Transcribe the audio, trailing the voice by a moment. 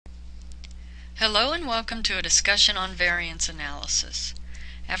Hello and welcome to a discussion on variance analysis.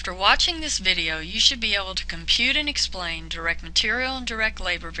 After watching this video, you should be able to compute and explain direct material and direct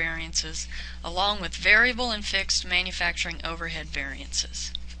labor variances along with variable and fixed manufacturing overhead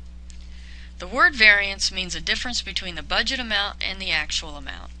variances. The word variance means a difference between the budget amount and the actual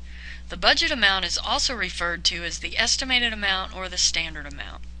amount. The budget amount is also referred to as the estimated amount or the standard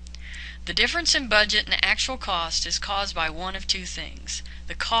amount. The difference in budget and actual cost is caused by one of two things.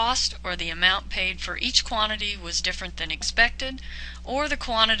 The cost, or the amount paid for each quantity, was different than expected, or the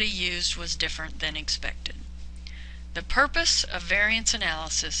quantity used was different than expected. The purpose of variance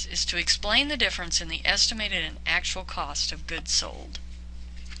analysis is to explain the difference in the estimated and actual cost of goods sold.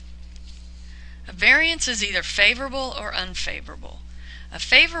 A variance is either favorable or unfavorable. A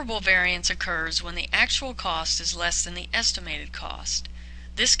favorable variance occurs when the actual cost is less than the estimated cost.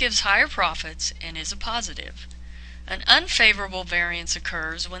 This gives higher profits and is a positive. An unfavorable variance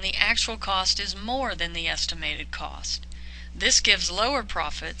occurs when the actual cost is more than the estimated cost. This gives lower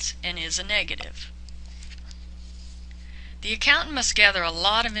profits and is a negative. The accountant must gather a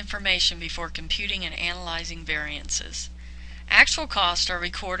lot of information before computing and analyzing variances. Actual costs are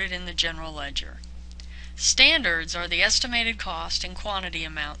recorded in the general ledger. Standards are the estimated cost and quantity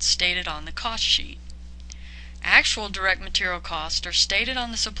amounts stated on the cost sheet. Actual direct material costs are stated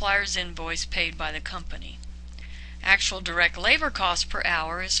on the supplier's invoice paid by the company. Actual direct labor cost per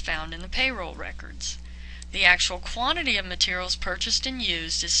hour is found in the payroll records. The actual quantity of materials purchased and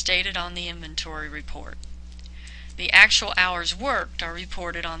used is stated on the inventory report. The actual hours worked are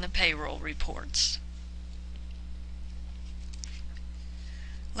reported on the payroll reports.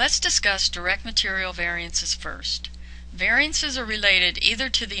 Let's discuss direct material variances first. Variances are related either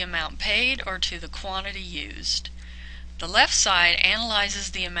to the amount paid or to the quantity used. The left side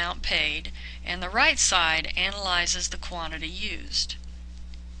analyzes the amount paid, and the right side analyzes the quantity used.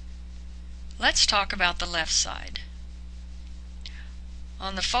 Let's talk about the left side.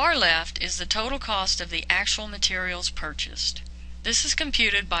 On the far left is the total cost of the actual materials purchased. This is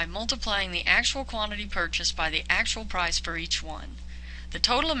computed by multiplying the actual quantity purchased by the actual price for each one. The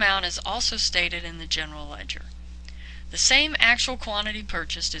total amount is also stated in the general ledger. The same actual quantity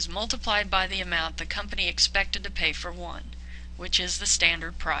purchased is multiplied by the amount the company expected to pay for one, which is the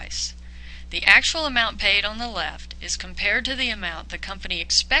standard price. The actual amount paid on the left is compared to the amount the company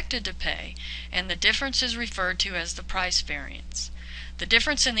expected to pay, and the difference is referred to as the price variance. The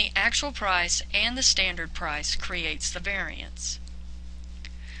difference in the actual price and the standard price creates the variance.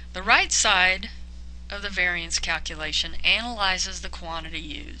 The right side of the variance calculation analyzes the quantity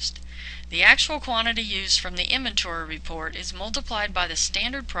used. The actual quantity used from the inventory report is multiplied by the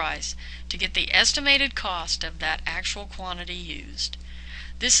standard price to get the estimated cost of that actual quantity used.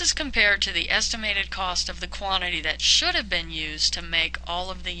 This is compared to the estimated cost of the quantity that should have been used to make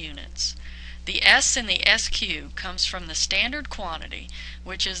all of the units. The S in the SQ comes from the standard quantity,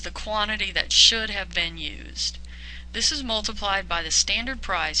 which is the quantity that should have been used. This is multiplied by the standard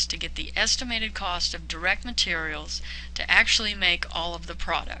price to get the estimated cost of direct materials to actually make all of the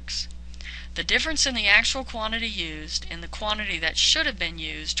products. The difference in the actual quantity used and the quantity that should have been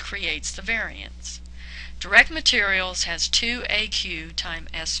used creates the variance. Direct materials has two AQ times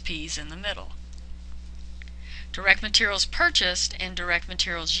SPs in the middle. Direct materials purchased and direct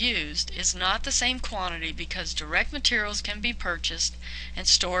materials used is not the same quantity because direct materials can be purchased and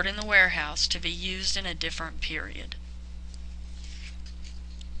stored in the warehouse to be used in a different period.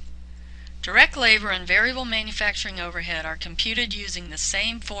 Direct labor and variable manufacturing overhead are computed using the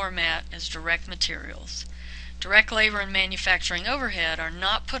same format as direct materials. Direct labor and manufacturing overhead are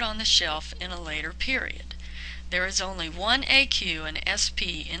not put on the shelf in a later period. There is only one AQ and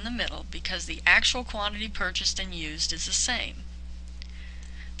SP in the middle because the actual quantity purchased and used is the same.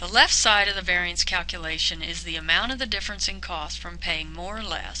 The left side of the variance calculation is the amount of the difference in cost from paying more or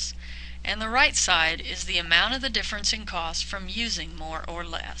less, and the right side is the amount of the difference in cost from using more or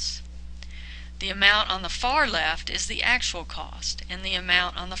less. The amount on the far left is the actual cost, and the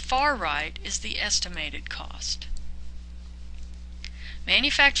amount on the far right is the estimated cost.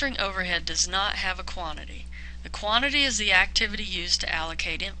 Manufacturing overhead does not have a quantity. The quantity is the activity used to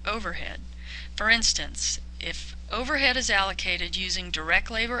allocate overhead. For instance, if overhead is allocated using direct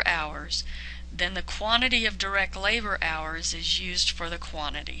labor hours, then the quantity of direct labor hours is used for the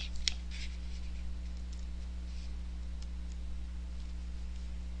quantity.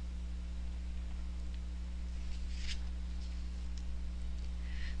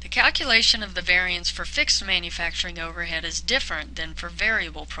 The calculation of the variance for fixed manufacturing overhead is different than for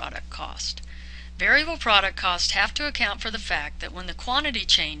variable product cost. Variable product costs have to account for the fact that when the quantity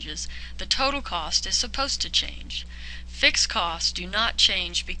changes, the total cost is supposed to change. Fixed costs do not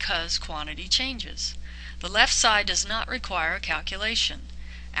change because quantity changes. The left side does not require a calculation.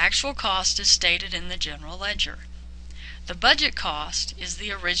 Actual cost is stated in the general ledger. The budget cost is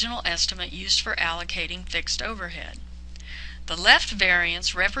the original estimate used for allocating fixed overhead. The left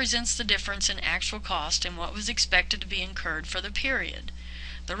variance represents the difference in actual cost and what was expected to be incurred for the period.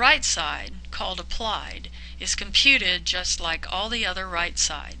 The right side, called applied, is computed just like all the other right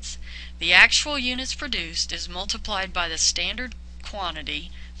sides. The actual units produced is multiplied by the standard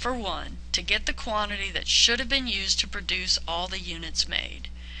quantity for 1 to get the quantity that should have been used to produce all the units made.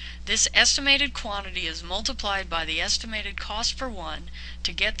 This estimated quantity is multiplied by the estimated cost for 1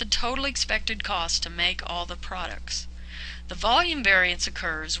 to get the total expected cost to make all the products. The volume variance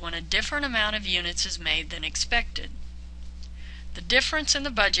occurs when a different amount of units is made than expected. The difference in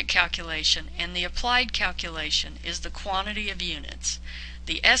the budget calculation and the applied calculation is the quantity of units.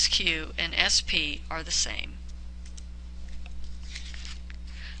 The SQ and SP are the same.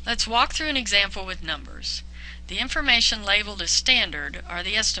 Let's walk through an example with numbers. The information labeled as standard are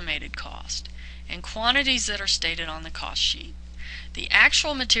the estimated cost, and quantities that are stated on the cost sheet. The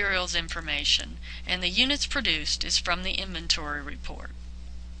actual materials information and the units produced is from the inventory report.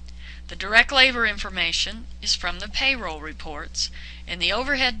 The direct labor information is from the payroll reports, and the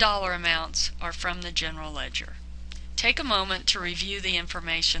overhead dollar amounts are from the general ledger. Take a moment to review the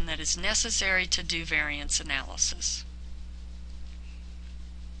information that is necessary to do variance analysis.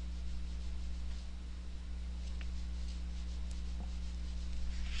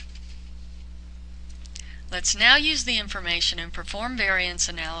 Let's now use the information and perform variance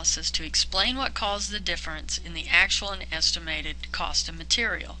analysis to explain what caused the difference in the actual and estimated cost of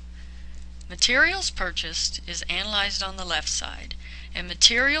material. Materials purchased is analyzed on the left side, and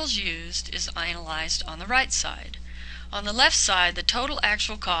materials used is analyzed on the right side. On the left side, the total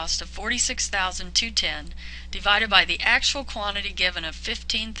actual cost of $46,210 divided by the actual quantity given of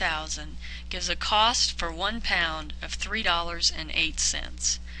 $15,000 gives a cost for 1 pound of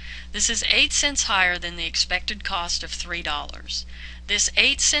 $3.08. This is 8 cents higher than the expected cost of $3. This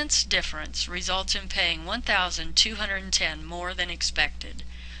 8 cents difference results in paying $1,210 more than expected.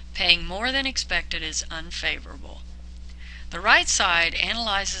 Paying more than expected is unfavorable. The right side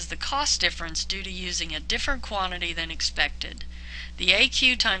analyzes the cost difference due to using a different quantity than expected. The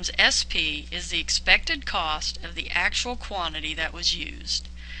AQ times SP is the expected cost of the actual quantity that was used.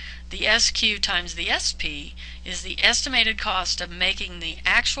 The SQ times the SP is the estimated cost of making the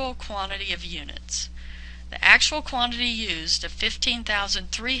actual quantity of units. The actual quantity used of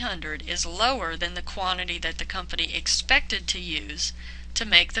 15,300 is lower than the quantity that the company expected to use to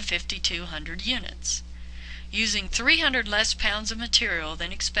make the 5,200 units. Using 300 less pounds of material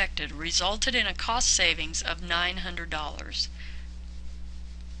than expected resulted in a cost savings of $900.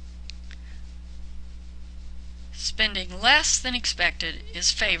 Spending less than expected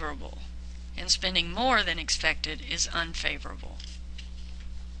is favorable, and spending more than expected is unfavorable.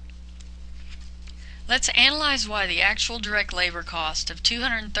 Let's analyze why the actual direct labor cost of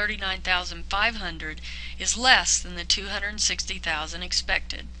 $239,500 is less than the $260,000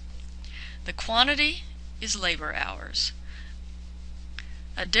 expected. The quantity is labor hours.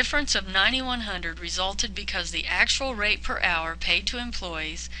 A difference of 9,100 resulted because the actual rate per hour paid to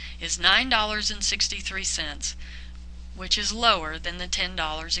employees is $9.63, which is lower than the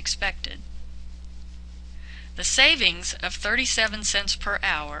 $10 expected. The savings of 37 cents per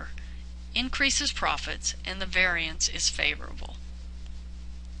hour increases profits, and the variance is favorable.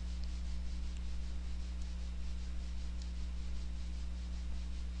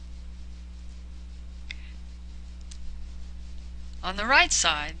 On the right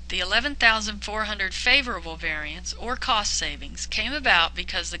side, the 11,400 favorable variance or cost savings came about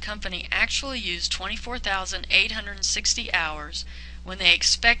because the company actually used 24,860 hours when they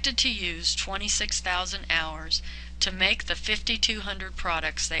expected to use 26,000 hours to make the 5,200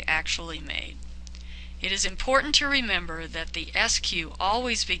 products they actually made. It is important to remember that the SQ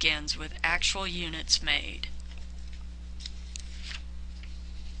always begins with actual units made.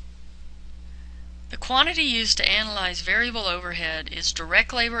 The quantity used to analyze variable overhead is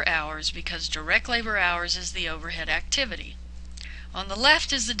direct labor hours because direct labor hours is the overhead activity. On the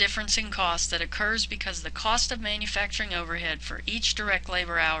left is the difference in cost that occurs because the cost of manufacturing overhead for each direct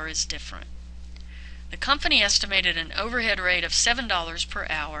labor hour is different. The company estimated an overhead rate of $7 per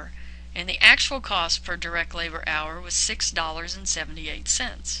hour, and the actual cost per direct labor hour was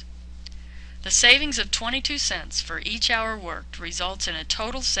 $6.78. The savings of 22 cents for each hour worked results in a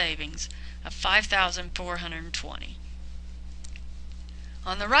total savings of $5,420.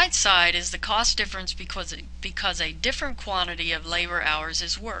 On the right side is the cost difference because a different quantity of labor hours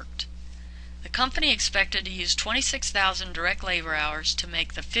is worked. The company expected to use 26,000 direct labor hours to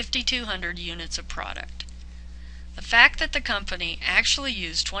make the 5,200 units of product. The fact that the company actually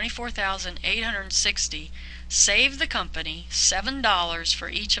used 24,860 saved the company $7 for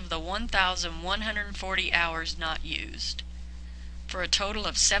each of the 1,140 hours not used, for a total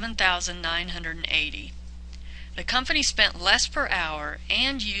of 7,980. The company spent less per hour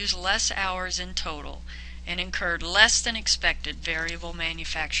and used less hours in total and incurred less than expected variable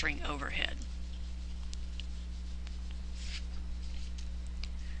manufacturing overhead.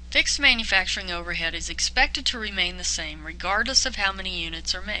 Fixed manufacturing overhead is expected to remain the same regardless of how many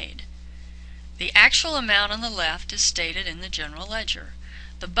units are made. The actual amount on the left is stated in the general ledger.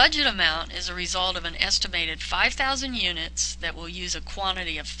 The budget amount is a result of an estimated 5,000 units that will use a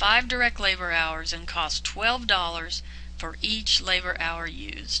quantity of 5 direct labor hours and cost $12 for each labor hour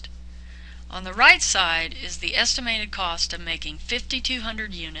used. On the right side is the estimated cost of making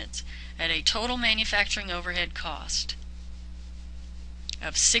 5,200 units at a total manufacturing overhead cost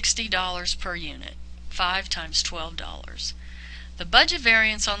of $60 per unit, 5 times $12. The budget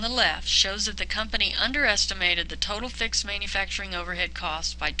variance on the left shows that the company underestimated the total fixed manufacturing overhead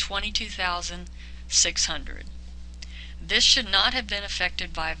cost by $22,600. This should not have been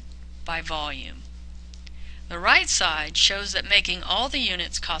affected by volume. The right side shows that making all the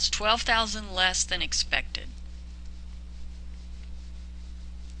units cost $12,000 less than expected.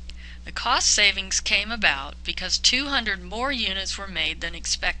 The cost savings came about because 200 more units were made than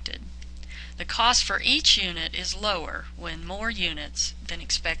expected. The cost for each unit is lower when more units than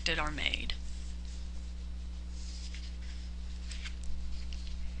expected are made.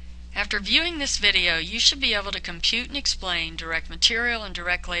 After viewing this video, you should be able to compute and explain direct material and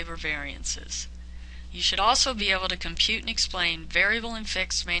direct labor variances. You should also be able to compute and explain variable and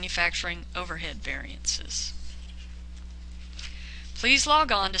fixed manufacturing overhead variances. Please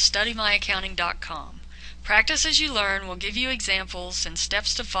log on to studymyaccounting.com. Practice as you learn will give you examples and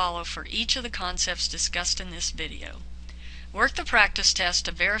steps to follow for each of the concepts discussed in this video. Work the practice test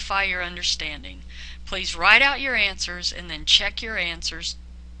to verify your understanding. Please write out your answers and then check your answers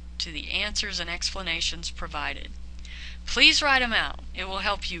to the answers and explanations provided. Please write them out. It will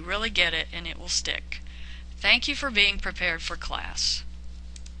help you really get it and it will stick. Thank you for being prepared for class.